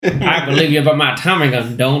I believe you, but my Tommy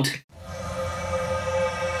gun don't.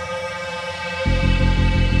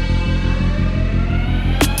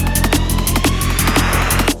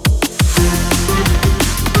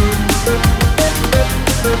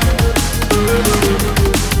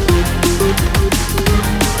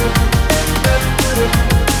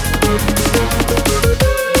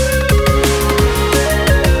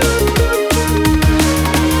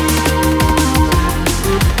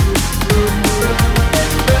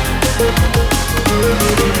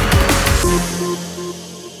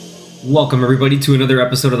 Welcome, everybody, to another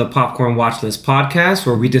episode of the Popcorn Watchlist podcast,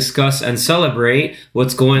 where we discuss and celebrate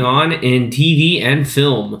what's going on in TV and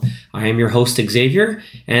film. I am your host, Xavier,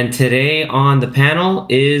 and today on the panel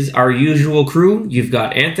is our usual crew. You've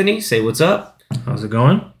got Anthony, say what's up. How's it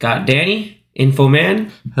going? Got Danny,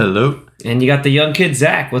 Infoman. Hello. And you got the young kid,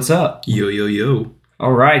 Zach. What's up? Yo, yo, yo.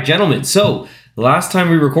 All right, gentlemen. So, last time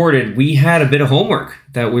we recorded, we had a bit of homework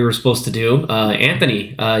that we were supposed to do.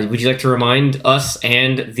 Anthony, would you like to remind us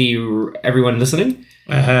and everyone listening?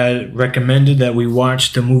 I had recommended that we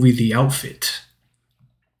watch the movie The Outfit.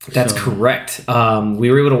 That's correct.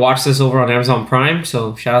 We were able to watch this over on Amazon Prime,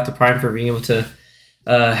 so shout out to Prime for being able to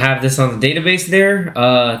have this on the database there.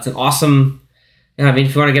 It's an awesome... I mean,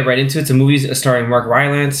 if you want to get right into it, it's a movie starring Mark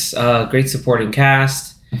Rylance, great supporting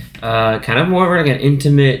cast, kind of more of like an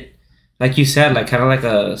intimate... Like you said, like kind of like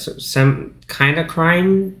some kind of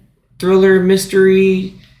crime thriller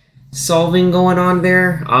mystery solving going on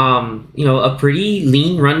there. A pretty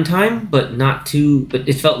lean runtime, but not too. But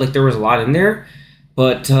it felt like there was a lot in there.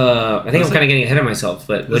 But I think I'm kind of getting ahead of myself.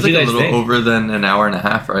 But what do you guys think? It's a little over than an hour and a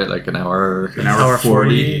half, right? Like an hour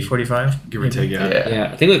 40, 45, give or take. Yeah.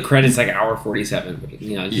 I think the credits like hour 47. But,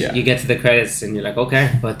 you get to the credits and you're like,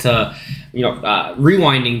 okay. But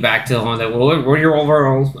rewinding back to the one that what are your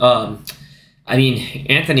overall?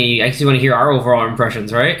 Anthony, I actually want to hear our overall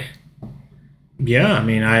impressions, right? Yeah, I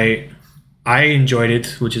mean, I enjoyed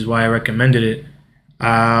it, which is why I recommended it.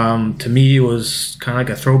 To me, it was kind of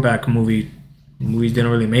like a throwback movie. Movies didn't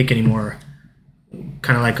really make anymore.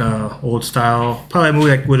 Kind of like a old style, probably a movie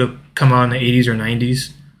that would have come out in the 80s or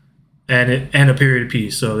 90s, and a period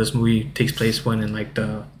piece. So this movie takes place when in like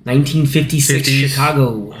the 1956 50s.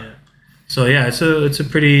 Chicago. Yeah. So yeah, it's a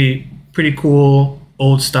pretty cool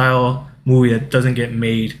old style movie that doesn't get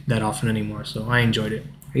made that often anymore. So I enjoyed it.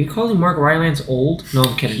 Are you calling Mark Rylance old? No,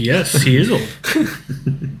 I'm kidding. Yes, he is old.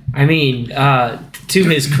 I mean, to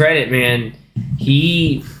his credit, man,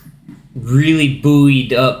 he really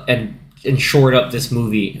buoyed up and shored up this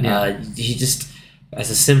movie. Yeah. He just, as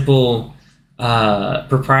a simple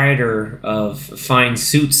proprietor of fine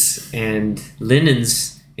suits and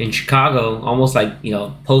linens in Chicago, almost like,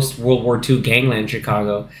 post World War II gangland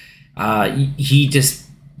Chicago, he just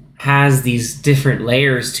has these different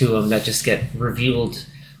layers to him that just get revealed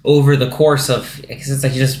over the course of, it's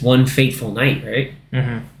like just one fateful night, right?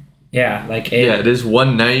 Mm-hmm. Yeah, it is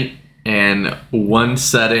one night and one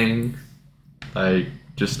setting, like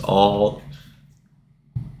just all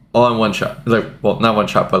in one shot. Like, well, not one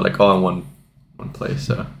shot, but like all in one place.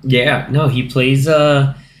 So yeah, no, he plays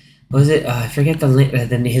what was it? I forget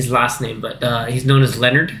his last name, but he's known as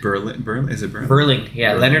Leonard Berling. Is it Berling? Berling,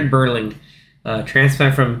 yeah, Berling. Leonard Berling,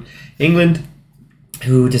 transplant from England,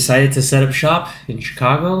 who decided to set up shop in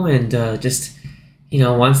Chicago and just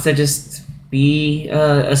wants to just be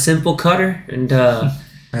a simple cutter and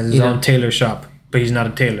Has his own tailor shop, but he's not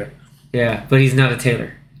a tailor. Yeah, but he's not a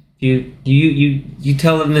tailor. You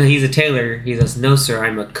tell him that he's a tailor, he says, "No, sir,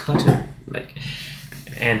 I'm a cutter." But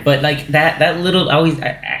that little,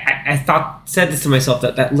 I said this to myself,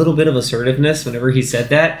 that little bit of assertiveness whenever he said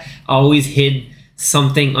that always hid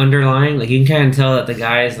something underlying. Like, you can kind of tell that the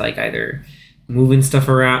guy is like either moving stuff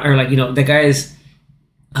around or the guy is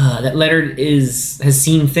that Leonard has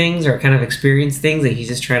seen things or kind of experienced things, and he's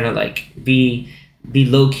just trying to like be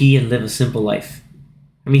low key and live a simple life.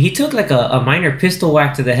 I mean, he took like a minor pistol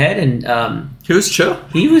whack to the head, and he was chill.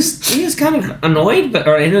 He was kind of annoyed,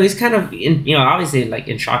 he's kind of obviously like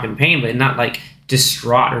in shock and pain, but not like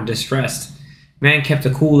distraught or distressed. Man kept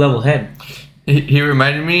a cool, level head. He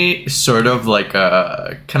reminded me sort of like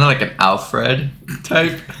an Alfred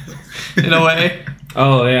type in a way.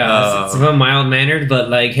 Oh yeah, it's a mild mannered, but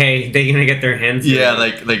like, hey, they're gonna get their hands. Yeah,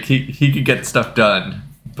 like he could get stuff done,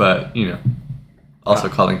 but also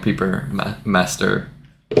calling people master.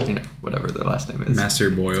 Whatever their last name is. Master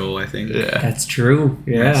Boyle, I think. Yeah. That's true.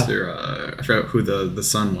 Yeah. Master, I forgot who the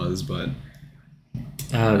son was, but...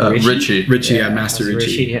 Richie. Richie, yeah, Master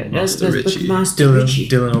Richie. Yeah. Master Richie. Master Richie.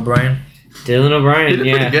 Dylan O'Brien. Dylan O'Brien, he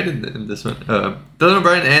did pretty good in this one. Dylan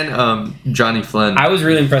O'Brien and Johnny Flynn. I was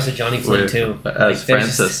really impressed with Johnny Flynn, too. As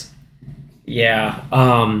Francis. Yeah.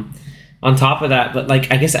 On top of that, but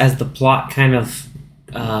like I guess as the plot kind of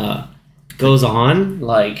goes on,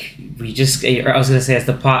 like I was gonna say as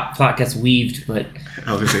the plot gets weaved, but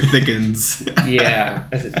I was gonna say thickens. yeah,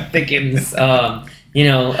 as it thickens,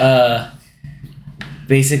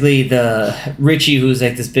 basically the Richie, who's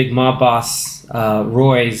like this big mob boss,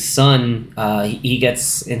 Roy's son, he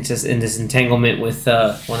gets into in this entanglement with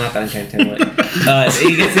not that entanglement.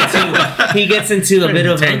 He gets into a bit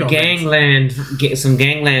of a gangland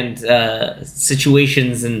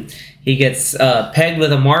situations, and he gets pegged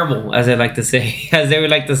with a marble, as they like to say. As they would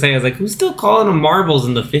like to say, I was like, who's still calling them marbles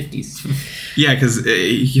in the 50s? Yeah, because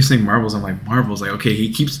he keeps saying marbles. I'm like, marbles? Like, okay,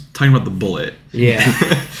 he keeps talking about the bullet. Yeah.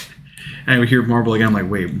 And we hear marble again. I'm like,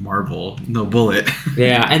 wait, marble, no bullet.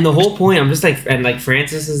 Yeah, and the whole point, I'm just like, and like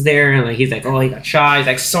Francis is there, and like he's like, oh, he got shot. He's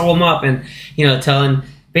like, sew him up, and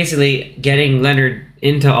basically getting Leonard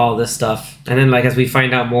into all this stuff. And then like as we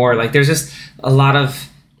find out more, like there's just a lot of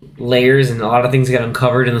layers and a lot of things get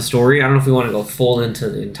uncovered in the story. I don't know if we want to go full into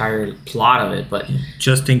the entire plot of it, but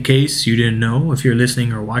just in case you didn't know, if you're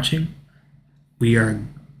listening or watching, we are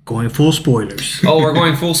going full spoilers. Oh, we're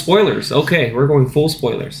going full spoilers. Okay, we're going full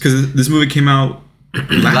spoilers. Because this movie came out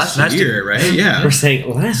last year, right? Yeah. We're saying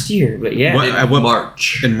last year, but yeah. What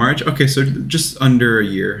March? In March? Okay, so just under a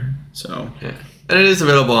year. So yeah. And it is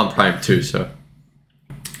available on Prime too, so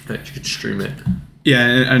you could stream it. Yeah,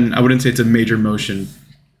 and I wouldn't say it's a major motion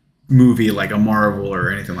movie like a Marvel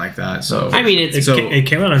or anything like that. So I mean, it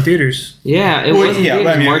came out on theaters. Yeah, it was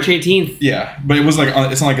March 18th. Yeah, but it was like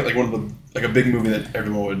it's not like one of the like a big movie that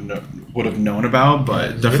everyone would have known about,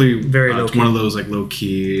 but definitely very low it's one of those like low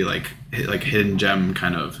key like hidden gem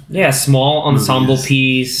kind of. Yeah, small ensemble movies.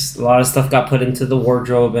 Piece. A lot of stuff got put into the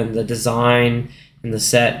wardrobe and the design and the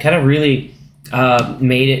set. Kind of really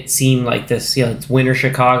made it seem like this. It's winter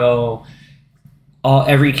Chicago.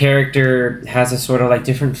 Every character has a sort of like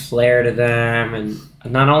different flair to them, and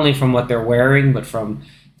not only from what they're wearing, but from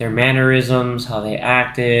their mannerisms, how they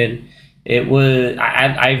acted. It was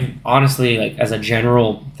I honestly, like, as a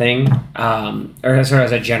general thing, or as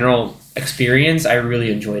a general experience, I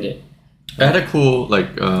really enjoyed it. It had a cool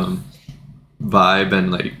like vibe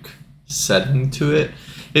and like setting to it.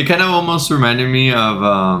 It kind of almost reminded me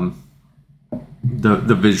of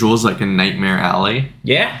the visuals like in Nightmare Alley.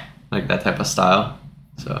 Yeah. Like that type of style.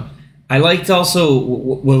 So I liked also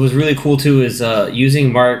what was really cool too is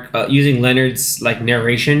using Leonard's like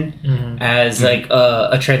narration as like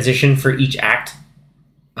a transition for each act,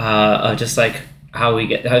 just like how they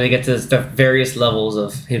get to the various levels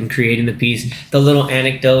of him creating the piece. The little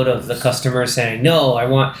anecdote of the customer saying, "No, I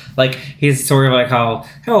want," like he's sort of like how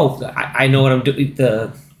I know what I'm doing.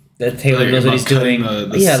 The tailor knows what he's doing.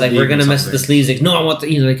 Like we're gonna mess with the sleeves. Like, no, I want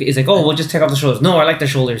the. He's like, oh, we'll just take off the shoulders. No, I like the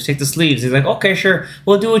shoulders. Take the sleeves. He's like, okay, sure,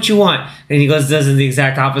 we'll do what you want. And he does the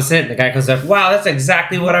exact opposite. And the guy comes up, wow, that's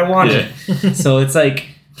exactly what I wanted. Yeah. So it's like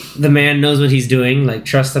the man knows what he's doing. Like,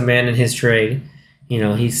 trust the man in his trade.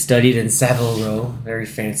 He studied in Savile Row, very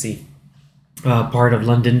fancy part of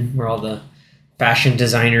London where all the fashion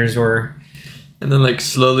designers were. And then like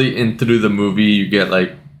slowly in through the movie, you get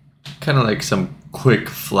like kind of like some quick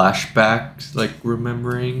flashbacks, like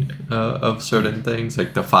remembering of certain things,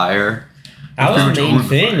 like the fire. That was the main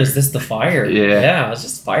thing. Was this the fire? Yeah, it was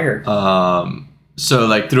just fire. So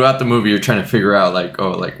like throughout the movie, you're trying to figure out like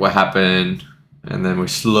what happened, and then we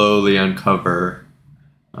slowly uncover,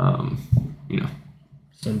 some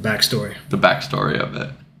backstory. The backstory of it.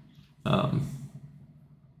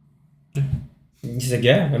 He's like,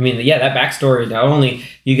 yeah. I mean, that backstory. Not only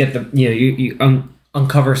you get the you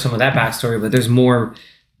uncover some of that backstory, but there's more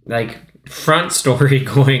like front story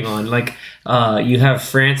going on. Like you have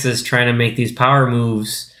Francis trying to make these power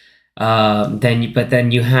moves, then you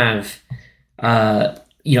have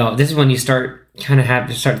this is when you start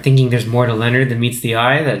thinking there's more to Leonard than meets the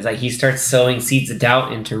eye. That's like he starts sowing seeds of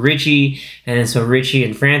doubt into Richie, and then so Richie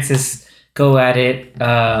and Francis go at it.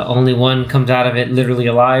 Only one comes out of it literally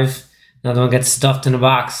alive. Another one gets stuffed in a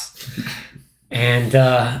box, and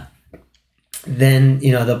then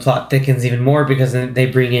the plot thickens even more because then they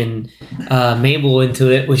bring in Mabel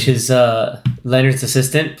into it, which is Leonard's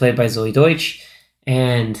assistant, played by Zoe Deutsch,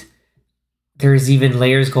 and there's even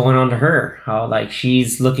layers going on to her. How like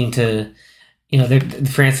she's looking to,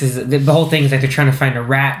 Francis. The whole thing is like they're trying to find a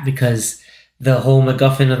rat because the whole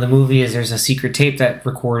MacGuffin of the movie is there's a secret tape that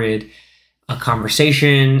recorded a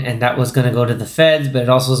conversation, and that was going to go to the feds, but it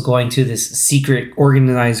also was going to this secret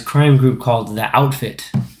organized crime group called The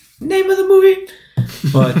Outfit. Name of the movie.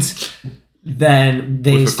 But then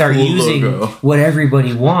they With a start cool using logo. what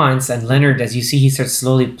everybody wants, and Leonard, as you see, he starts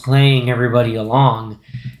slowly playing everybody along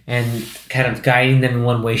and kind of guiding them in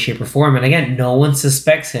one way, shape, or form. And again, no one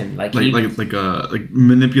suspects him. Like manipulating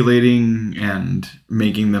and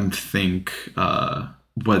making them think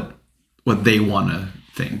what they want to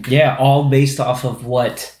think. yeah, all based off of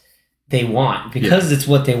what they want. Because it's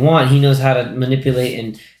what they want, he knows how to manipulate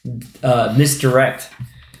and misdirect.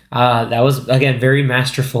 That was, again, very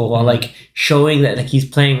masterful, while like showing that like he's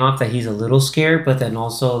playing off that he's a little scared, but then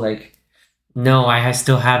also like, no, I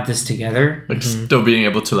still have this together. Like still being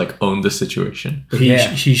able to like own the situation.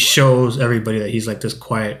 He shows everybody that he's like this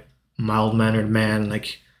quiet, mild-mannered man.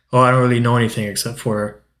 Like, oh, I don't really know anything except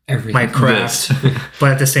for Everything. my craft. This.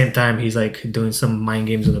 But at the same time, he's like doing some mind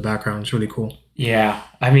games in the background. It's really cool. Yeah,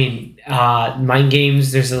 I mean, mind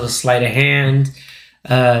games. There's a little sleight of hand,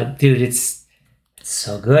 dude. It's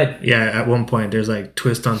so good. Yeah, at one point there's like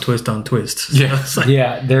twist on twist on twist. Yeah. It's like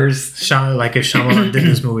Yeah, there's. like if Shyamalan did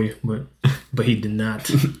this movie, but he did not.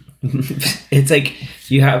 It's like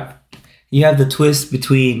you have the twist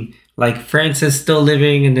between like Francis still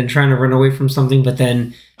living and then trying to run away from something, but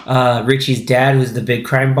then Richie's dad, who's the big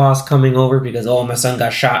crime boss, coming over because my son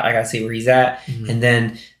got shot. I gotta see where he's at. And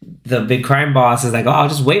then the big crime boss is like, I'll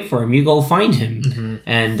just wait for him. You go find him.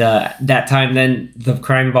 And that time, then the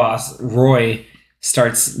crime boss Roy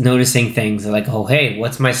starts noticing things like, oh hey,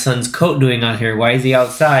 what's my son's coat doing out here? Why is he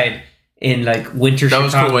outside in like winter? That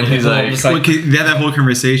was Chicago? cool when he's like- Just They had that whole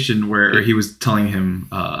conversation where he was telling him,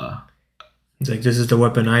 He's like, this is the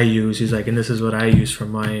weapon I use. He's like, and this is what I use for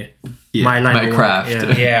my line my of work. craft.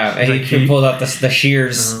 Yeah. yeah, and Like he pulled out the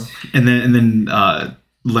shears. Uh-huh. and then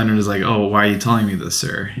Leonard is like, "Oh, why are you telling me this,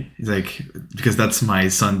 sir?" He's like, "Because that's my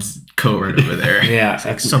son's coat right over there." Yeah, It's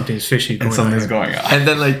like something's fishy going And something's on. going on. And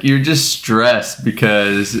then like you're just stressed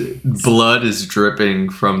because blood is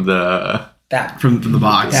dripping from the that from the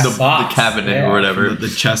box, Yeah. the box, cabinet yeah. or whatever, the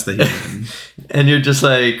chest that he's in. and you're just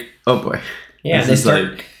like, oh boy. yeah. This They is start,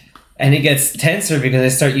 like- and it gets tenser because they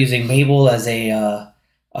start using Mabel as a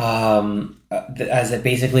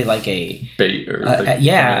basically like a Bait or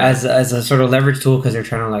as a sort of leverage tool because they're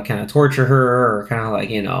trying to like kind of torture her or kind of like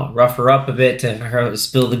rough her up a bit to her to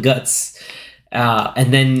spill the guts,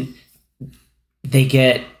 and then he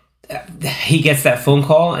gets that phone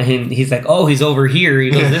call and he's like, oh, he's over here.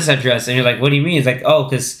 He goes this address, and you're like, what do you mean? He's like, oh,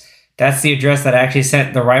 because that's the address that I actually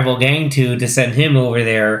sent the rival gang to send him over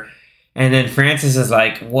there. And then Francis is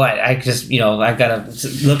like, what? I just, I've got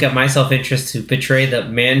to look at my self-interest to betray the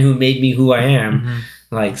man who made me who I am. Mhm.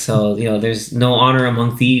 Like, so, there's no honor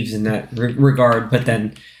among thieves in that regard. But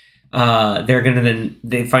then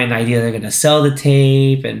they find the idea they're going to sell the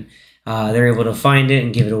tape and they're able to find it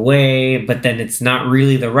and give it away. But then it's not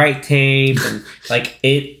really the right tape. And like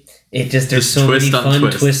there's Just so many twist on fun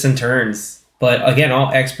twist. twists and turns. But again,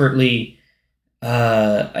 all expertly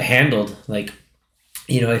handled. Like,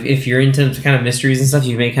 if you're into kind of mysteries and stuff,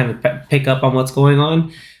 you may kind of pick up on what's going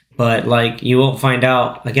on, but like you won't find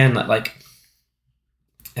out again.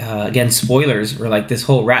 Again, spoilers. Or like this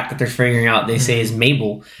whole rat that they're figuring out, they say is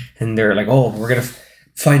Mabel, and they're like, "Oh, we're gonna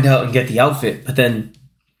find out and get the outfit." But then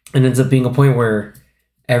it ends up being a point where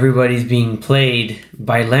everybody's being played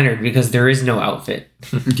by Leonard because there is no outfit.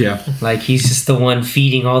 Yeah, Like he's just the one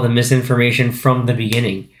feeding all the misinformation from the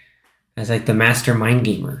beginning, as like the master mind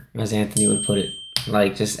gamer, as Anthony would put it.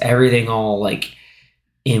 Like just everything all like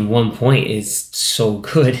in one point is so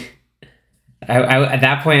good. I at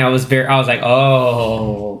that point I was like,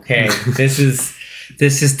 oh, okay, this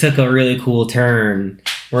just took a really cool turn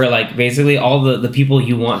where like basically all the people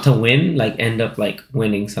you want to win like end up like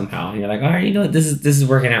winning somehow, and you're like, all right, this is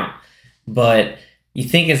working out. But you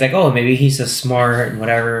think it's like, oh, maybe he's so smart and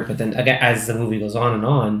whatever, but then again, as the movie goes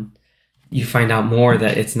on, you find out more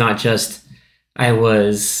that it's not just I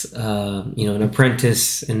was, an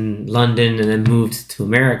apprentice in London and then moved to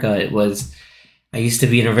America. It was, I used to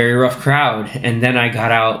be in a very rough crowd and then I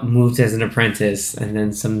got out, moved as an apprentice, and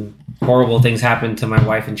then some horrible things happened to my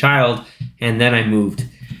wife and child, and then I moved.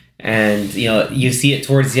 And, you see it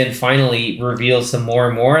towards the end finally reveals some more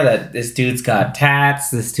and more that this dude's got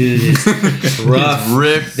tats, this dude is rough, He's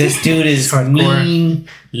ripped. this dude is Hardcore. mean,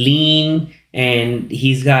 lean, and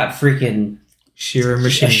he's got freaking Shearer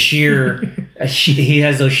machine. he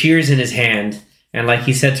has those shears in his hand, and like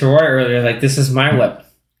he said to Roy earlier, like this is my weapon,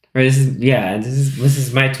 or this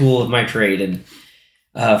is my tool of my trade. And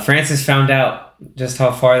Francis found out just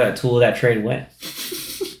how far that tool of that trade went.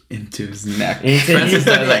 into his neck. Francis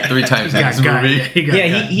died like 3 times in this movie. He got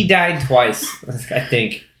got. He died twice, I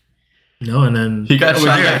think. No, and then He got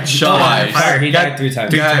shot like twice. Fire, he died 3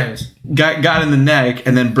 times. got in the neck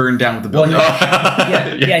and then burned down with the building.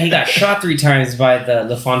 Yeah, he got shot 3 times by the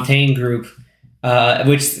LaFontaine group.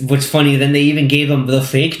 Which funny. Then they even gave him the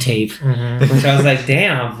fake tape, which I was like,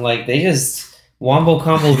 damn, like they just wombo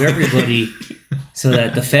comboed everybody, so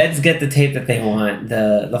that the feds get the tape that they want,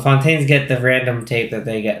 the LaFontaines get the random tape that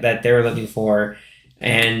they were looking for,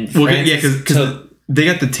 and because they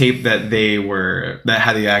got the tape that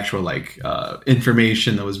had the actual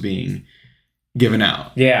information that was being given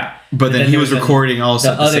out. Yeah, but then he was recording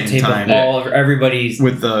also at the same time. Everybody's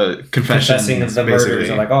with the confessing of the murders.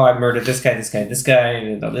 They're like, oh, I murdered this guy,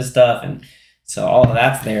 and all this stuff, and so all of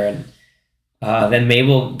that's there. And then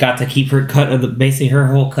Mabel got to keep her cut of basically her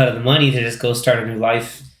whole cut of the money to just go start a new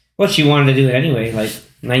life. What she wanted to do anyway, like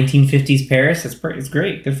 1950s Paris. It's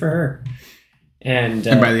great, good for her. And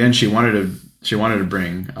by the end, she wanted to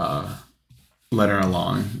bring Leonard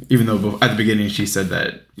along, even though at the beginning she said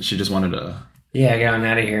that she just wanted to. Yeah, get on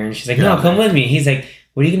out of here. And she's like, no, come with me. He's like,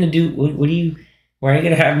 what are you going to do? Why are you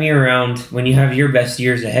going to have me around when you have your best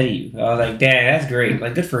years ahead of you? I was like, dang, that's great.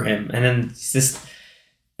 Like, good for him. And then it's just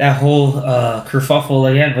that whole kerfuffle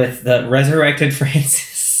again with the resurrected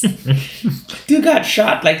Francis. Dude got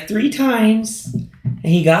shot like 3 times. And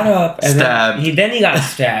he got up. And stabbed. Then he got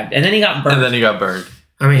stabbed. And then he got burned.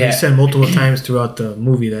 I mean, he said multiple times throughout the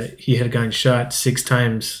movie that he had gotten shot 6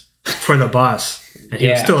 times for the boss. And he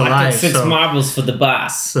was still alive. I took 6 marbles for the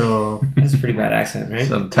boss. So that's a pretty bad accent, right?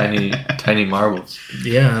 Some tiny marbles.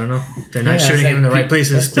 Yeah, I don't know. They're not shooting him in the right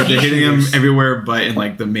places. They're hitting him everywhere, but in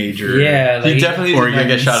the major. Yeah, he definitely did not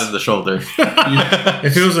get shot in the shoulder.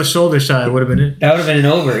 If it was a shoulder shot, it would have been it. That would have been an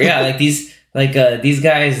over. Yeah, these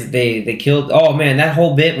guys, they killed. Oh man, that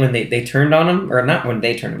whole bit when they turned on him, or not when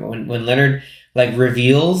they turned him, when Leonard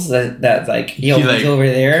reveals that he's over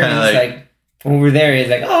there, and he's like. Over there, he's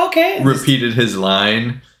like, "Oh, okay." Repeated his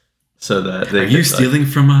line, so that they. Are you stealing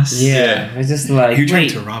from us? Yeah, it's just like you trying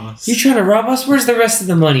to rob us. You trying to rob us? Where's the rest of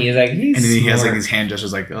the money? He's like, and then he has his hand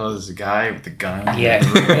gestures like, "Oh, there's a guy with a gun." Yeah,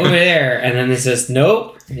 over there, and then it's just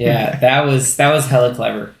nope. Yeah, that was hella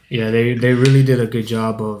clever. Yeah, they really did a good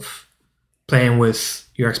job of playing with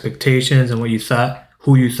your expectations and what you thought,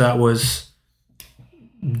 who you thought was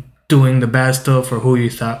doing the bad stuff, or who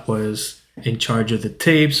you thought was in charge of the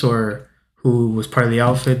tapes, or who was part of the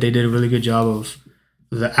outfit. They did a really good job of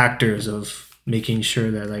the actors of making sure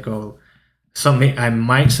that something I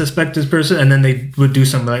might suspect this person, and then they would do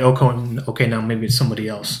something like, okay, now maybe it's somebody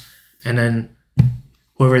else, and then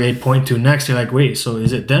whoever they point to next, they're like, wait, so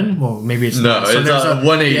is it them? Well, maybe it's no. So it's a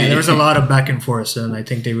 180. Yeah, there was a lot of back and forth, and I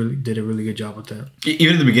think they really did a really good job with that.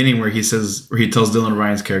 Even in the beginning, where he tells Dylan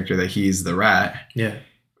O'Brien's character that he's the rat. Yeah.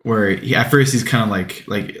 Where at first he's kind of like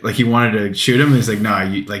he wanted to shoot him, and he's like, "Nah,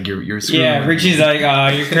 you're screwing." Yeah, Richie's like, "Oh,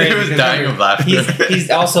 you're crazy." He was dying of laughter. He's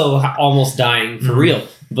also almost dying for real.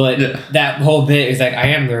 But that whole bit is like, "I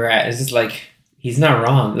am the rat." It's just like he's not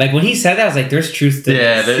wrong. Like when he said that, I was like, "There's truth to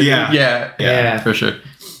this." Yeah, for sure.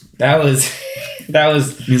 That was.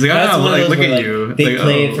 He's like, "Oh, look at you." They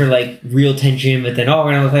play it for real tension, but then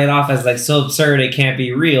we're gonna play it off as so absurd it can't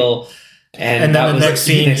be real. And then the next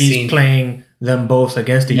scene, he's playing them both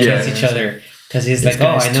against each other because he's like,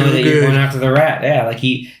 I know that you're going after the rat. Yeah,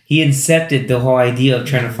 he incepted the whole idea of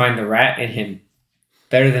trying to find the rat in him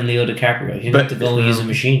better than Leo DiCaprio. He didn't have to go use a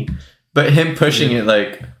machine. But him pushing it,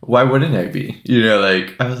 why wouldn't I be?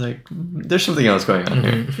 I was like, there's something else going on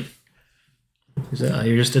here. He's like,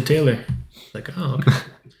 you're just a tailor. Like, oh, okay.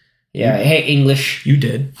 Yeah, hey, English. You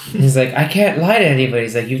did. He's like, I can't lie to anybody.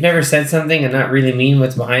 He's like, you've never said something and not really mean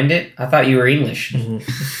what's behind it? I thought you were English.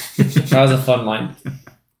 That was a fun line.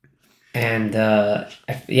 And, Roy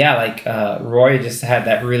just had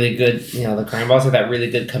that really good, the crime boss had that really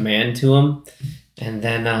good command to him. And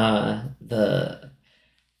then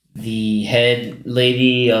the head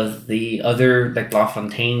lady of the other,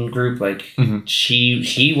 LaFontaine group,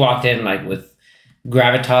 she walked in, with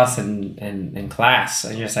gravitas and class,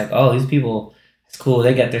 and you're just like, oh, these people, it's cool,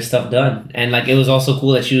 they get their stuff done. And it was also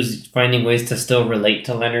cool that she was finding ways to still relate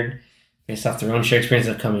to Leonard based off their own shared experience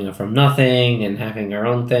of coming up from nothing and having their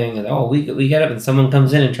own thing, and we get up and someone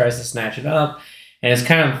comes in and tries to snatch it up, and it's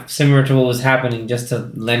kind of similar to what was happening just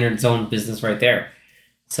to Leonard's own business right there.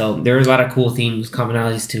 So there was a lot of cool themes,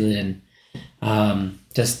 commonalities to it, and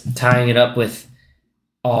just tying it up with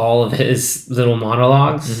all of his little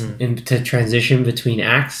monologues to transition between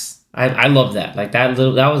acts. I love that. That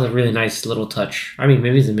was a really nice little touch. I mean,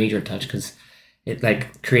 maybe it's a major touch because it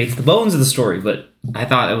creates the bones of the story. But I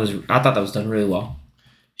thought that was done really well.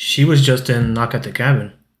 She was just in Knock at the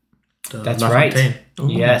Cabin. That's right.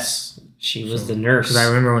 Yes, she was the nurse. Because I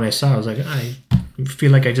remember when I saw it, I was like,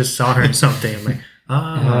 feel like I just saw her in something. I'm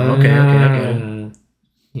like, okay, I get it.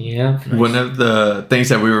 Yeah. One of the things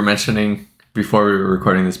that we were mentioning before we were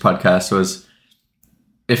recording this podcast was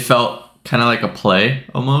it felt kind of like a play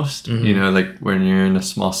almost. You know, like when you're in a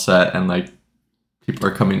small set and like people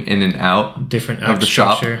are coming in and out Different of the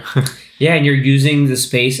shop. Yeah, and you're using the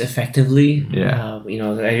space effectively. Yeah. You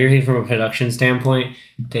know, everything from a production standpoint,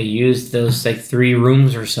 they used those like 3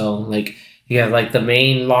 rooms or so. Like you have like the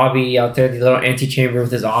main lobby out there, the little antechamber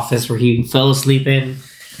with his office where he fell asleep in,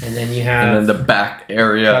 and then you have And then the back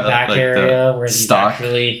area, where he's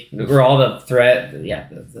actually where all the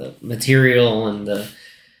the material and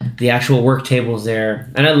the actual work tables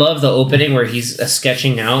there. And I love the opening where he's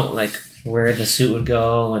sketching out like where the suit would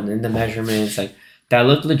go and then the measurements. Like that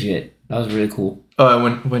looked legit. That was really cool. Oh,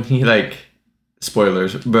 and when he like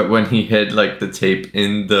spoilers, but when he hid like the tape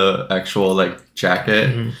in the actual like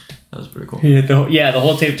jacket, that was pretty cool. Yeah, the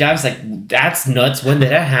whole tape job's like, that's nuts. When did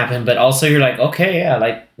that happen? But also you're like, okay, yeah,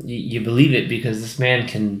 like you believe it because this man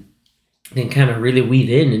can kind of really weave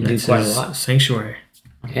in and do quite a lot. Sanctuary.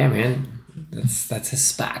 Yeah, man, that's his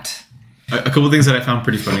spot. A couple of things that I found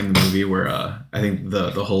pretty funny in the movie were I think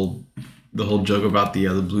the whole joke about the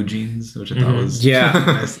blue jeans, which I thought was Yeah. a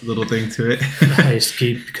nice little thing to it. I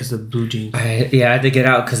escaped because of blue jeans. I had to get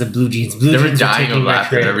out because of blue jeans. Blue They were jeans were dying taking of my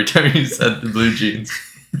laughter trade. every time he said the blue jeans.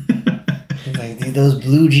 Like dude, those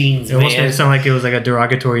blue jeans, It almost made man. it sound like it was like a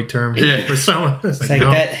derogatory term Yeah. for someone. It's like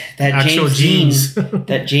no, that actual James jeans. Dean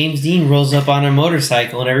that James Dean rolls up on a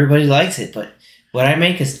motorcycle and everybody likes it, but what I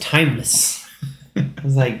make is timeless. I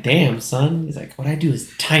was like, damn, son. He's like, what I do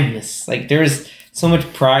is timeless. Like there's so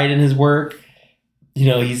much pride in his work. You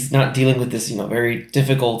know, he's not dealing with this, very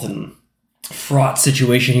difficult and fraught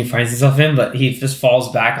situation he finds himself in, but he just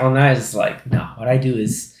falls back on that. It's like, no, what I do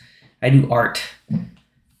is I do art.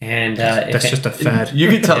 And That's just a fad. You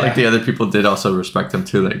could tell Yeah. like the other people did also respect him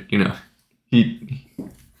too. Like,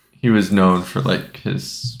 he was known for like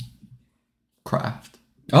his craft.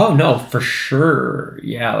 Oh no, for sure.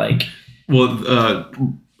 Yeah, like Well,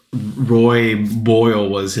 Roy Boyle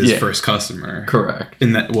was his Yeah. first customer. Correct.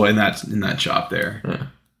 In that shop there. Yeah.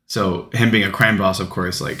 So him being a crime boss, of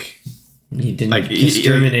course, like he didn't Like,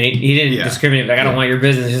 discriminate. He didn't yeah. discriminate. Like I don't Yeah. want your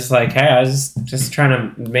business. It's just like, hey, I was just trying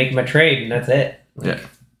to make my trade, and that's it. Like, Yeah.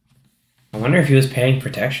 I wonder if he was paying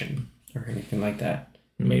protection or anything like that.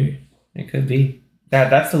 Maybe. It could be.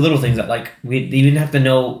 That's the little things that like we didn't have to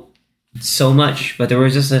know so much, but there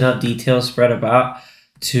was just enough detail spread about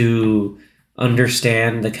to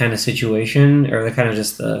understand the kind of situation or the kind of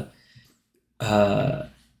just the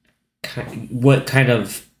what kind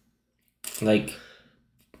of like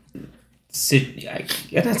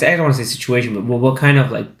I don't want to say situation, but what kind of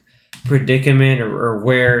like predicament or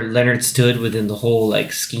where Leonard stood within the whole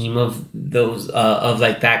like scheme of those of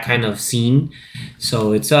like that kind of scene.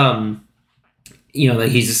 So it's like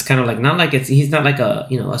he's just kind of like he's not like a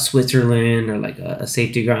a Switzerland or like a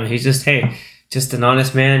safety ground. He's just just an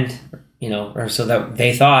honest man, or so that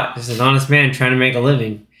they thought, just an honest man trying to make a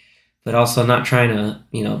living, but also not trying to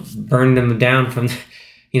burn them down from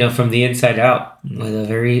from the inside out with a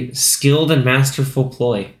very skilled and masterful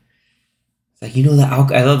ploy. Like,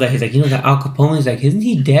 I love that. He's like, that Al Capone is like, isn't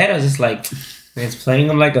he dead? I was just like, man, it's playing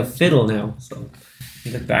him like a fiddle now. So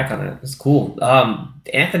you look back on it. It's cool.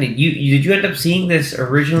 Anthony, did you end up seeing this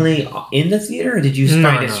originally in the theater or did you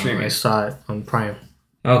find it streaming? I saw it on Prime.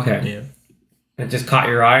 Okay. Yeah. It just caught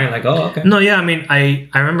your eye and like, oh, okay. No, yeah, I mean, I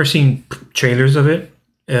remember seeing trailers of it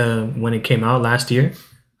when it came out last year.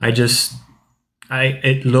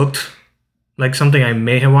 It looked like something I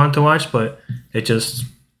may have wanted to watch, but it just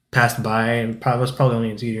passed by and was probably only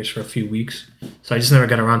in theaters for a few weeks. So I just never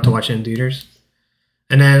got around to watching it in theaters.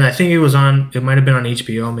 And then I think it might have been on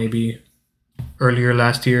HBO maybe earlier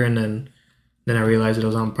last year, and then I realized it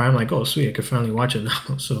was on Prime. Like, oh, sweet, I could finally watch it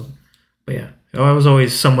now. So, but yeah, I was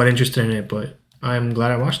always somewhat interested in it, but I'm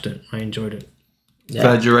glad I watched it. I enjoyed it. Yeah.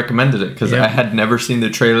 Glad you recommended it because Yeah. I had never seen the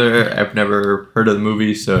trailer. I've never heard of the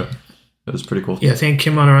movie, so it was pretty cool. Yeah, I think it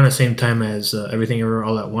came out around the same time as Everything Everywhere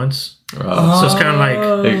All at Once. So So it's kind of like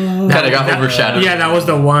it kind of got overshadowed. yeah, that was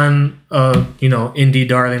the one indie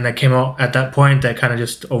darling that came out at that point that kind of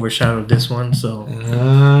just overshadowed this one. So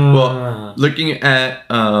Well, looking at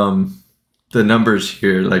the numbers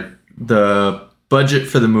here, like the budget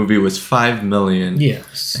for the movie was $5 million, yeah,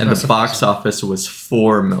 and the box office was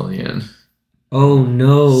 $4 million. oh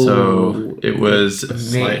no. So it was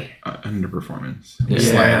Man. Underperformance. Yeah.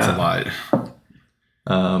 That's a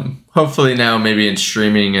lot. hopefully now maybe in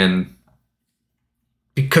streaming and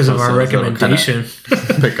because of our So it'll recommendation,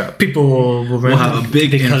 pick up. people will We'll have a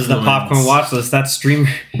big Because the influence. popcorn watch list, that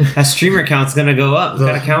streamer count's gonna go up.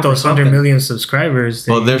 Gotta count for those 100 something. million subscribers.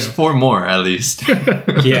 Well, they, there's 4 more at least.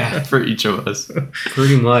 Yeah. For each of us.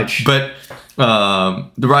 Pretty much. But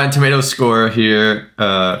the Rotten Tomatoes score here,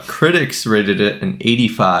 critics rated it an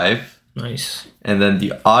 85, nice. and then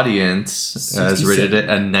the audience has rated it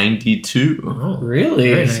a 92. Oh, Really?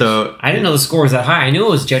 very nice. So I didn't know the score was that high. I knew it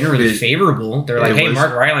was generally It- favorable. They're like, it hey, was-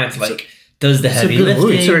 Mark Rylance like does the it's a heavy good lifting.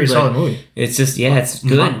 movie. It's a very but solid movie. It's just it's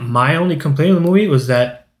good. My only complaint with the movie was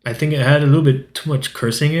that I think it had a little bit too much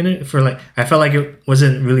cursing in it. For like, I felt like it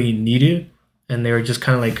wasn't really needed, and they were just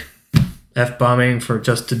kind of like f-bombing for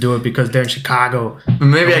just to do it because they're in Chicago.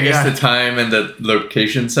 Maybe I Oh, guess yeah. the time and the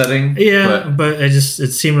location setting. Yeah, but it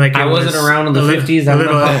seemed like I it wasn't was around in the a 50s. A I don't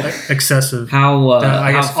little know how- excessive. How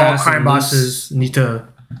I guess how all fast crime and loose- bosses need to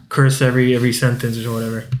curse every sentence or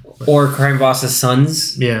whatever. or crime boss's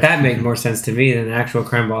sons. Yeah. that made more sense to me than the actual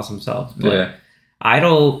crime boss himself. But Yeah. I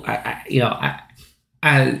don't.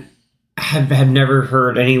 I have never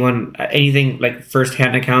heard anything like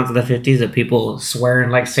firsthand accounts of the 50s of people swearing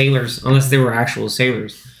like sailors, unless they were actual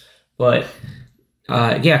sailors. But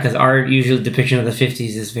yeah, because our usual depiction of the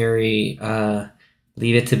 50s is very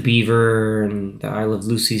Leave It to Beaver and the I Love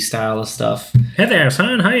Lucy style of stuff. Hey there,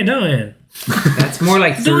 son. How you doing? That's more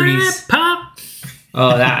like 30s. Pop.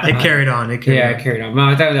 Oh, that. It carried on. It carried Yeah, on. I carried on. No,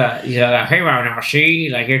 I thought that, hey, now, see,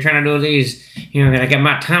 like, you're trying to do these, I'm going to get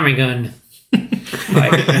my Tommy gun.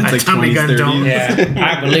 Like, It's like Tommy 20s, gun 30s. don't.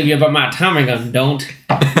 yeah, I believe you, but my Tommy gun don't.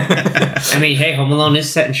 I mean, hey, Home Alone is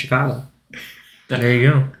set in Chicago. There you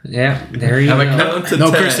go. Yeah, there you Have a go. count to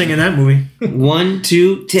No 10. cursing in that movie. 1,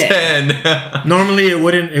 2, 10. 10. Normally, it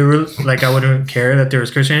wouldn't. It really, like I wouldn't care that there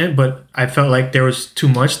was cursing in it, but I felt like there was too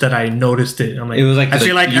much that I noticed it. I'm like, It was like I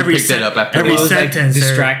feel like you every picked it up after a every while. It was, like, sentence or-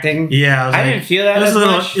 distracting. Yeah, I, was I like, didn't feel that it was as a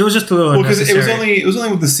little. much. It was just a little. Well, because it was unnecessary.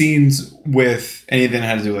 only with the scenes with anything that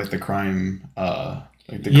had to do with like the crime.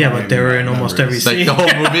 Like the Yeah, crime but they were in almost every memories. scene. Like the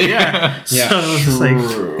whole movie. Yeah. Yeah. So it was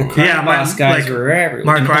like, True. Crime yeah, boss guys like, were everywhere.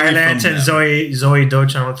 Mark And only Rylance from and them. Zoe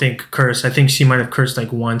Deutsch, I don't think cursed. I think she might have cursed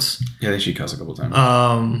like once. Yeah, they should cuss a couple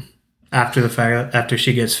times. After the fact, after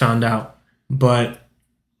she gets found out. But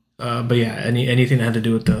yeah, anything that had to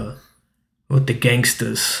do with the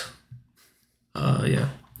gangsters. Yeah,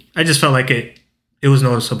 I just felt like it was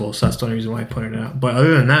noticeable, so that's the only reason why I pointed it out. But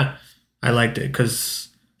other than that, I liked it because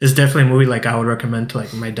it's definitely a movie like I would recommend to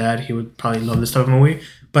like my dad. He would probably love this type of movie,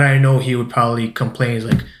 but I know he would probably complain. He's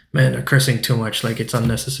like, man, they're cursing too much, like it's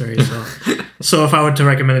unnecessary. So if I were to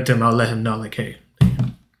recommend it to him, I'll let him know, like, hey,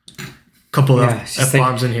 couple of Yeah, it's just like,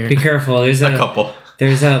 F-bombs in here. Be careful. There's A couple.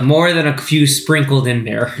 There's more than a few sprinkled in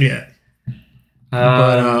there. Yeah.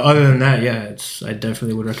 But other than that, yeah, I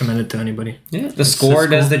definitely would recommend it to anybody. Yeah, the score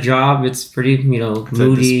does the job. It's pretty, It's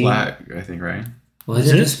moody. a Splat, I think, right? Was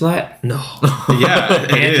Is it it? the Splat? No. Yeah,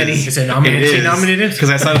 it Anthony. is. Is it nominated? Is he nominated? Because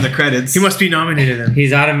I saw it in the credits. He must be nominated then.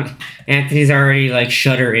 He's Anthony's already like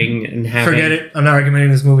shuddering and having. Forget it. I'm not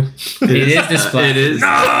recommending this movie. It is the Splat. It is.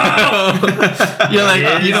 You're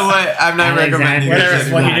like, you know what? I'm not Alexander recommending Whatever.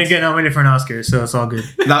 this. Well, he didn't get nominated for an Oscar, so it's all good.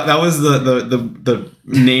 That was the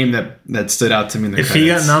name that stood out to me in the If credits.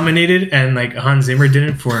 he got nominated and like Hans Zimmer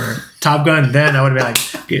didn't for Top Gun, then I would have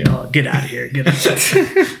been like, get out of here. Get out of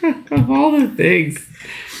here. Of all the things.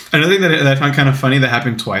 Another thing that I found kind of funny that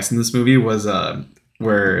happened twice in this movie was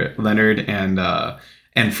where Leonard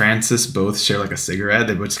and Francis both share like a cigarette.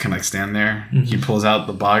 They both just kind of like stand there. He pulls out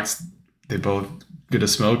the box. They both get a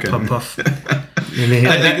smoke and Puff. And they hit-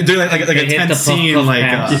 like, they're like They a hit the tense puff, scene puff like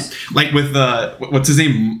pass. like with what's his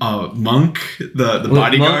name Monk the Monk,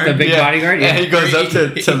 bodyguard. the big bodyguard. Yeah, Yeah. he goes up to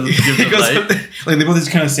give He the goes light. up- like they both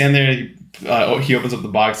just kind of stand there. He opens up the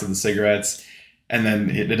box of the cigarettes, and then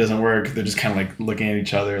it doesn't work. They're just kind of like looking at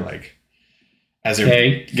each other, like as they're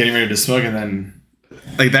Okay. getting ready to smoke, and then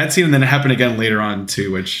like that scene, and then it happened again later on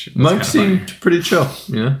too, which was Monk kinda funny. seemed pretty chill.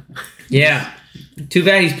 Yeah. Yeah. Too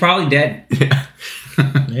bad he's probably dead.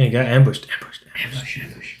 Yeah, he got ambushed. Ambush.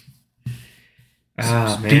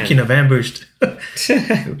 Oh, man. Speaking of ambushed,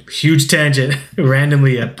 huge tangent.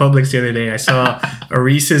 Randomly at Publix the other day, I saw a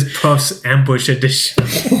Reese's Puffs ambush edition.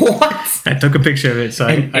 What? I took a picture of it, so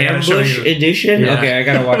An I gotta show ambush you. edition? Yeah. Okay, I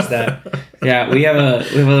gotta watch that. Yeah, we have a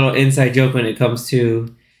little inside joke when it comes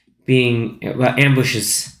to being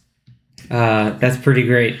ambushes. That's pretty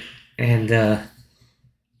great. And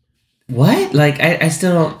what? Like I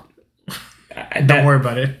still don't. Don't worry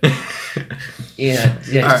about it. Yeah.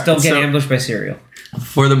 Just Alright, don't get so- ambushed by cereal.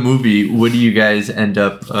 For the movie, what do you guys end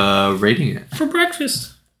up rating it? For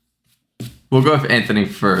breakfast. We'll go with Anthony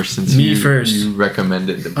first since Me first. you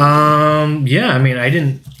recommended the movie. Yeah, I mean, I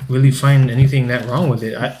didn't really find anything that wrong with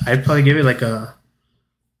it. I'd probably give it like a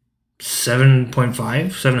 7.5,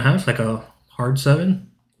 7.5, like a hard 7.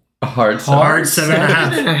 A hard Hard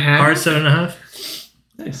 7.5. 7.5? Hard 7.5.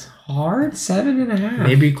 Nice. Hard 7.5.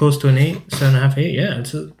 Maybe close to an 8, 7.5, 8. Yeah,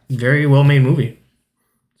 it's a very well made movie.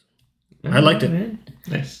 I liked it.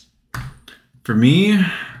 Nice. For me,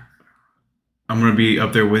 I'm gonna be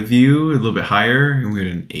up there with you, a little bit higher, and we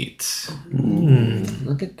get an 8.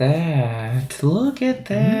 Look at that. Look at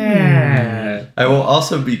that. I will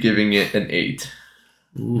also be giving it an 8.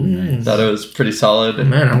 Thought it was pretty solid.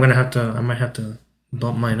 Man, I might have to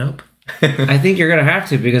bump mine up. I think you're going to have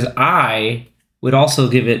to because I would also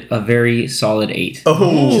give it a very solid 8.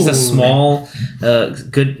 Oh. It's just a small,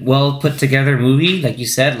 good, well put together movie. Like you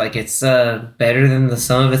said, like it's better than the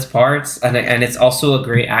sum of its parts, and it's also a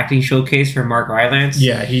great acting showcase for Mark Rylance.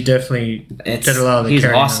 Yeah, he definitely did a lot of the he's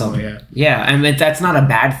carrying awesome. on, yeah. Yeah, and that's not a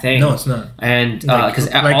bad thing. No, it's not. And because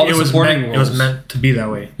all it the was supporting meant, roles, it was meant to be that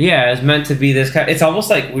way. yeah, it's meant to be this kind. It's almost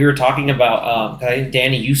like we were talking about. I think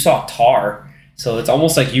Danny, you saw Tar. So it's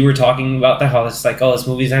almost like you were talking about that, how it's like, oh, this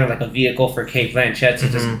movie's kind of like a vehicle for Kate Blanchett to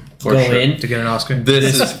just For go sure. in. To get an Oscar.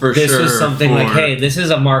 This is for This sure. is something like, for- hey, this is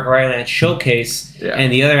a Mark Rylance showcase, Yeah.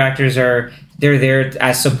 and the other actors they're there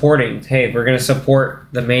as supporting. Hey, we're going to support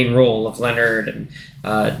the main role of Leonard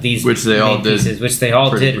and these Which they main all did pieces, which they all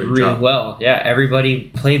pretty did great really job. well. Yeah, everybody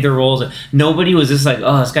played their roles. Nobody was just like,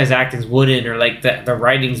 oh, this guy's acting's wooden or like the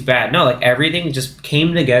writing's bad. No, like everything just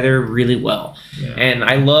came together really well. Yeah. And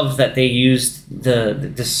I love that they used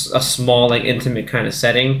a small, like intimate kind of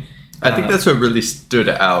setting. I think that's what really stood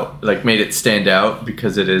out, like made it stand out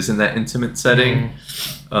because it is in that intimate setting.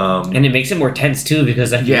 And it makes it more tense too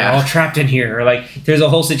because like Yeah. you're all trapped in here. Or like there's a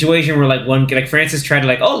whole situation where like Francis tried to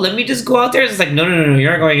like, oh, let me just go out there. It's like no, you're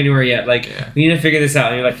not going anywhere yet. Like we need to figure this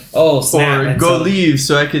out. And you're like, oh snap. Or And go so- leave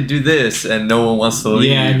so I could do this, and no one wants to leave.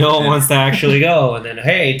 Yeah, no one And- wants to actually go. And then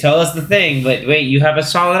hey, tell us the thing. But wait, you have a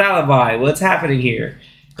solid alibi. What's happening here?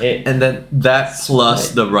 And then that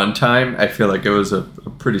plus the runtime, I feel like it was a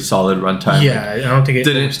pretty solid runtime. Yeah, I don't think it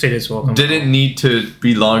Didn't- overstayed its welcome. Didn't need to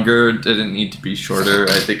be longer, didn't need to be shorter.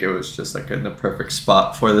 I think it was just like in the perfect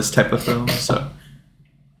spot for this type of film. So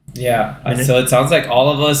Yeah. In So it sounds like all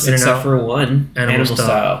of us In and except Out. for one Animal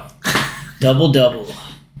style. Double. Or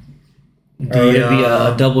would it be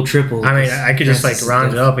a double triple? I mean, I could just like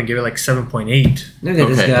round it up and give it like 7.8. Look at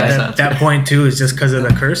this Okay, guy. that's That point two is just because of the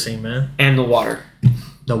cursing, man. And the water.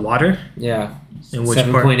 The water? Yeah. In which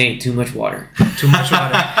 7.8, too much water. Too much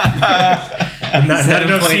water. not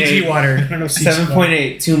enough 7.8. CG water. Not enough CG water.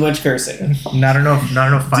 7.8, too much cursing. Not enough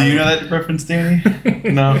fire. Do you know that reference, Danny?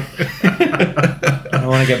 No. I don't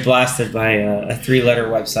want to get blasted by a 3-letter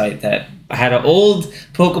website that had an old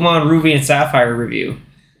Pokemon Ruby and Sapphire review.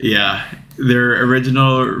 Yeah, their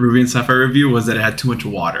original Ruby and Sapphire review was that it had too much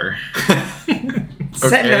water.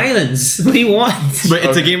 Set in islands. What do you want? But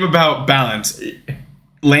it's a game about balance.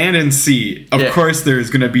 Land and sea. Of Yeah. course, there's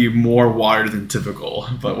gonna be more water than typical,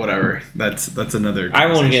 but whatever. That's another. I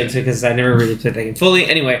won't get conversation. into it because I never really played that game fully.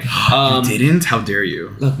 Anyway, You didn't? How dare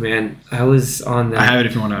you? look, man, I was on I have the it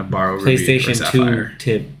if you want to borrow Ruby or PlayStation 2 Sapphire.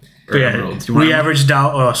 tip. Or Yeah, Emerald. Do you want we Emerald? averaged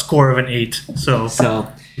out a score of an 8. So So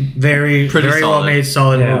very Pretty well solid. made,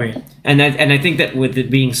 solid Yeah. movie. and I think that with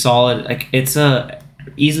it being solid, like it's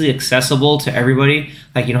easily accessible to everybody.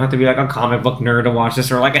 Like you don't have to be like a comic book nerd to watch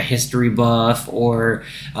this, or like a history buff, or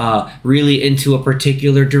really into a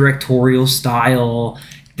particular directorial style.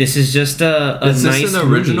 This is just a is nice this an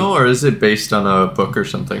original or is it based on a book or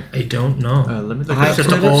something? I don't know. Let me look I it It's up. just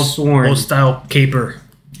could've an old sworn. style caper.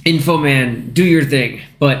 Infoman, do your thing.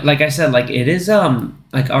 But like I said, like it is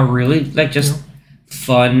like a really like just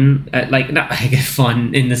fun, like not like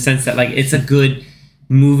fun in the sense that like it's a good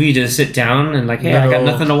movie to sit down and like, hey, I got Little-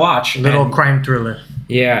 nothing to watch. Little And- crime thriller.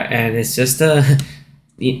 yeah, and it's just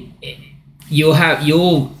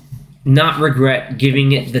you'll not regret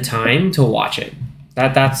giving it the time to watch it.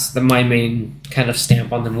 That's my main kind of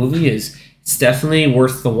stamp on the movie is it's definitely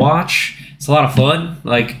worth the watch. It's a lot of fun.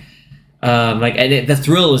 The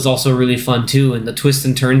thrill is also really fun too, and the twists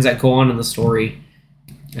and turns that go on in the story.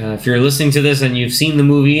 If you're listening to this and you've seen the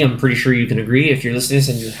movie, I'm pretty sure you can agree. If you're listening to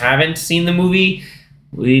this and you haven't seen the movie,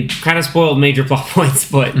 we kind of spoiled major plot points,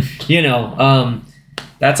 but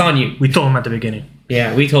that's on you. We told him at the beginning.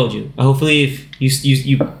 Yeah, we told you. Hopefully, if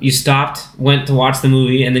you stopped, went to watch the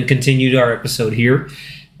movie, and then continued our episode here,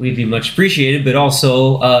 we'd be much appreciated. But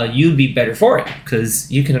also, you'd be better for it because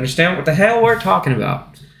you can understand what the hell we're talking about.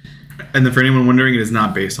 And then for anyone wondering, it is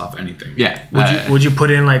not based off anything. Yeah. Would you put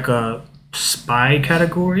in like a spy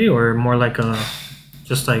category or more like a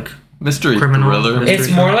just like Mystery Criminal. thriller. It's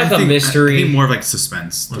more like I a think mystery. more of like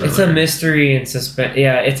suspense. It's a thriller. mystery and suspense.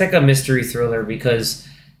 Yeah, it's like a mystery thriller because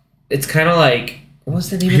it's kind of like what's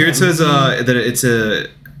the name? Here of it that says movie? that it's an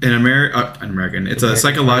American. It's a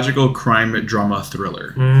psychological crime drama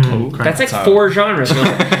thriller. That's like how- 4 genres.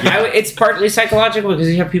 It's partly psychological because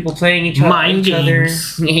you have people playing each Mind other.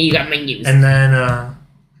 games. You got mind games. And then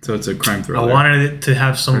So it's a crime I thriller. wanted it to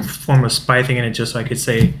have some form of spy thing in it, just so I could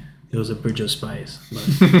say it was a Bridge of Spies. But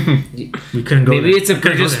we couldn't go. Maybe there. it's a We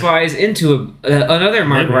couldn't Bridge of go there. Spies into another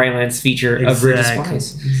Mark Maybe. Rylance feature of Bridge of Exactly.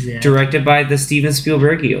 Spies, Exactly. directed by the Steven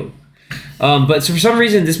Spielbergio. But for some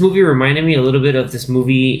reason, this movie reminded me a little bit of this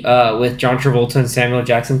movie with John Travolta and Samuel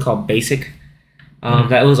Jackson called Basic.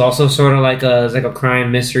 That was also sort of like a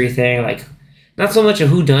crime mystery thing, like not so much a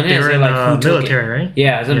whodunit They as were a, in like who took military, it. right?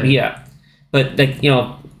 Yeah, yeah. But like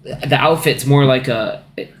the outfit's more like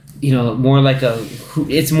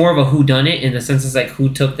it's more of a whodunit in the sense it's like who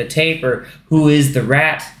took the tape or who is the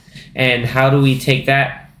rat, and how do we take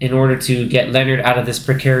that in order to get Leonard out of this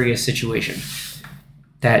precarious situation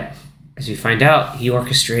that, as we find out, he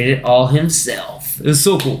orchestrated all himself. It was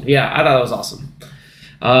so cool. Yeah, I thought it was awesome.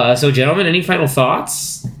 So, gentlemen, any final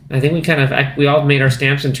thoughts? I think we all made our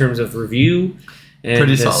stamps in terms of review and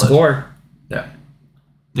Pretty the solid. score. Yeah.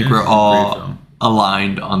 I think we're all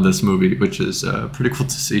aligned on this movie, which is pretty cool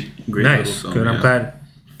to see. Great Nice, little film, good. I'm yeah. glad.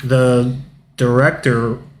 The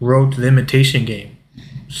director wrote The Imitation Game,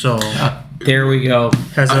 so There we go.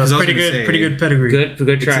 has I was a also pretty gonna good, say- pretty good pedigree. Good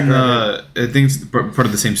It's track in record. I think it's part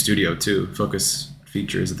of the same studio too. Focus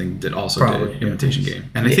Features, I think, did Probably, did yeah. Imitation Game,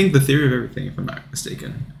 and I think The Theory of Everything, if I'm not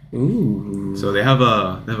mistaken. Ooh. So they have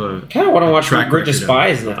a Kind of want to watch track Bridge of record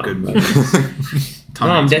Spies of now. good movies. Tom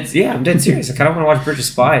No, I'm Hanks. dead. Yeah, I'm dead serious. I kind of want to watch Bridge of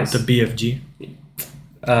Spies. The BFG.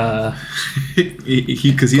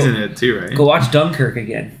 Because he's in it too, right? Go watch Dunkirk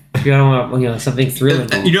again. If you don't want, something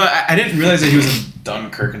thrilling. You know, I didn't realize that he was in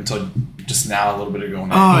Dunkirk until just now, a little bit ago.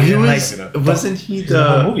 Oh, he Yeah, was. like it. Wasn't he the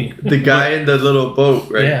whole movie. the guy in the little boat,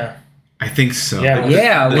 right? Yeah. I think so. Yeah.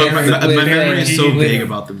 Yeah, But with- my with, memory is so with- vague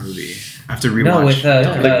about the movie. I have to rewatch. No, with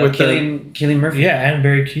Like with the- Cillian Murphy. Yeah, and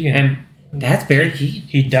Barry Keoghan. And that's Barry Keoghan.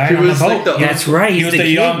 He died He on the was boat. like the- That's right. he He's was the the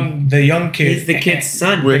kid. young kid. He's the kid's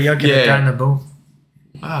son. With- The young kid that yeah. died on the boat.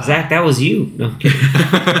 Zach, that was you. No, I'm kidding.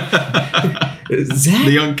 Zach,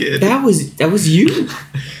 The young kid. that was you.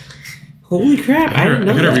 Holy crap! I didn't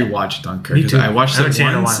know I gotta that. rewatch Dunkirk. Me 'cause too. I watched I haven't it seen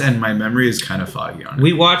it in a once, while. and my memory is kind of foggy on it.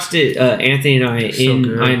 We watched it, Anthony and I, So in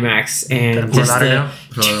good. IMAX, and Fort just Lauderdale?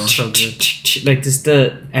 So good. like just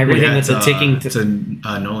the everything Yeah, with the ticking. It's a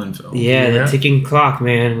Nolan film. Yeah, Yeah. the ticking clock,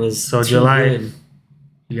 man, was So too July. good.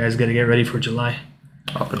 You guys got to get ready for July.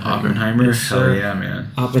 Oppenheimer. Yes, Hell sir. yeah, man.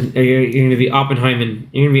 You're gonna be Oppenheimer.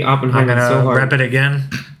 You're gonna be I'm Oppenheimer gonna so hard. rep it again.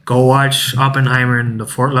 Go watch Oppenheimer in the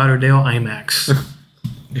Fort Lauderdale IMAX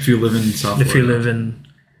If you live in South if you Florida. live in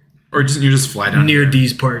Or just you just fly down near here.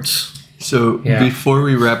 these parts. So Yeah. before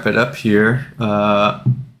we wrap it up here,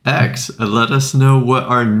 X, let us know what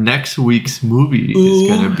our next week's movie is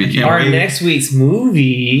going to be. can't Our wait. next week's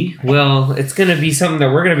movie, well, it's gonna be something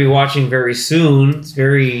that we're gonna be watching very soon. It's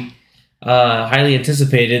very highly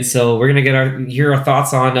anticipated. So we're gonna hear our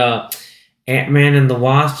thoughts on Ant-Man and the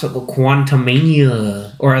Wasp: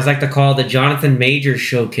 Quantumania, or as I like to call it, the Jonathan Majors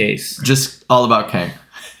showcase. Just all about Kang.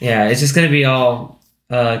 Yeah, it's just gonna be all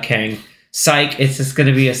Kang. Psych, it's just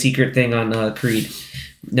gonna be a secret thing on Creed.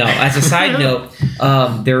 No, as a side note,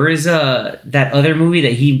 there is that other movie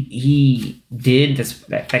that he did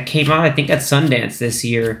that came out, I think, at Sundance this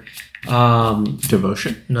year.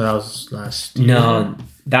 Devotion. No, that was last. No,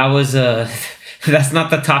 that was that's not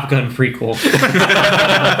the Top Gun prequel.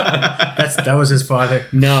 That was his father.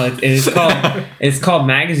 No, it's called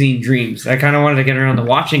Magazine Dreams. I kind of wanted to get around to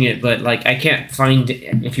watching it, but like I can't find.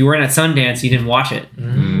 If you weren't at Sundance, you didn't watch it.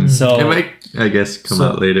 So It might, I guess, come So-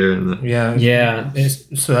 out later. In the, Yeah. yeah,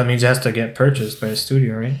 So that means it has to get purchased by a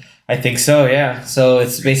studio, right? I think so. Yeah. So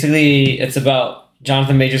it's about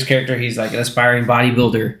Jonathan Majors' character. He's like an aspiring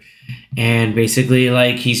bodybuilder, and basically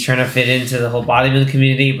like he's trying to fit into the whole bodybuilding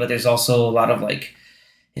community, but there's also a lot of like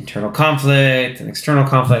internal conflict and external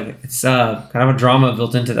conflict. It's kind of a drama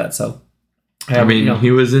built into that. So I mean, you know. he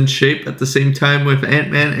was in shape at the same time with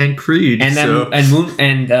Ant-Man and Creed. and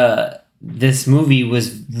so. this movie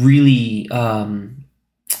was really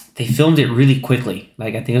they filmed it really quickly.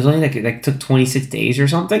 Like I think it was only like took 26 days or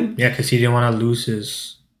something. Yeah, because he didn't want to lose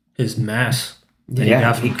his mass. that Yeah,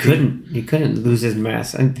 got he from Creed. couldn't lose his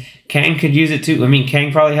mass, and Kang could use it too. I mean,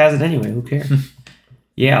 Kang probably has it anyway. Who cares?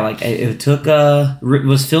 Yeah, like it took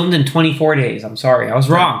was filmed in 24 days. I'm sorry, I was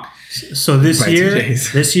wrong. So this By 2 year,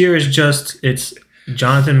 days. it's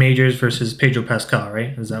Jonathan Majors versus Pedro Pascal, right?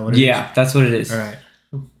 Is that what it is? Yeah, that's what it is. All right.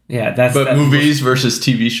 Yeah, that's But that- movies versus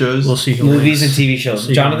TV shows. We'll see. Who movies and wins. TV shows. We'll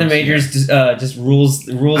see Jonathan who wins, Majors just rules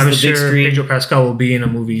I'm the big sure screen, Pedro Pascal will be in a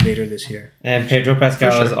movie later this year. and Pedro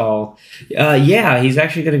Pascal For sure. is all. Yeah, he's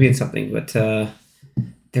actually going to be in something, but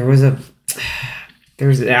there's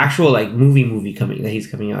an actual like movie coming that he's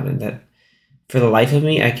coming out in that. For the life of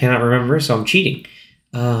me, I cannot remember, so I'm cheating.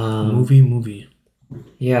 Movie.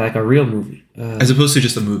 Yeah, like a real movie. As opposed to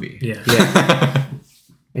just a movie. Yeah. Yeah,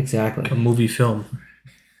 exactly. A movie film.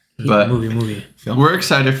 But Movie. we're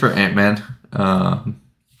excited for Ant-Man.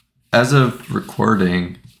 As of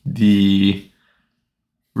recording, the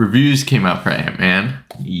reviews came out for Ant-Man,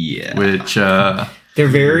 Yeah. which They're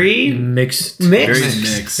very Mixed. mixed. Very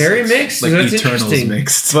mixed. Very mixed. Like That's Eternals interesting.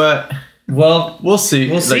 mixed. but Well, we'll see.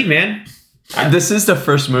 we'll see, Like, man. This is the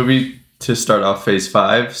first movie to start off Phase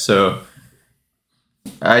 5, so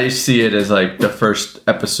I see it as like the first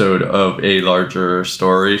episode of a larger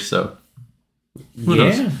story. So who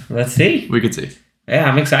knows? Yeah, let's see. We could see. Yeah,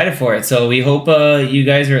 I'm excited for it. So we hope you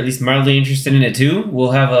guys are at least mildly interested in it too.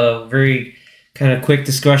 We'll have a very kind of quick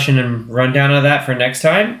discussion and rundown of that for next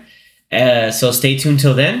time. So stay tuned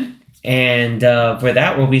till then. And for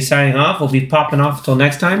that, we'll be signing off. We'll be popping off till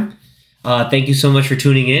next time. Thank you so much for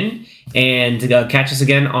tuning in. And catch us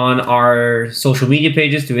again on our social media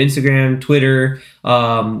pages through Instagram, Twitter.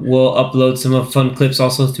 We'll upload some of fun clips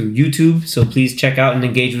also through YouTube. So please check out and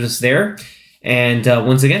engage with us there. And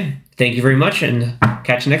once again, thank you very much and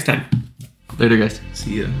catch you next time. Later, guys.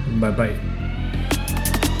 See ya. Bye.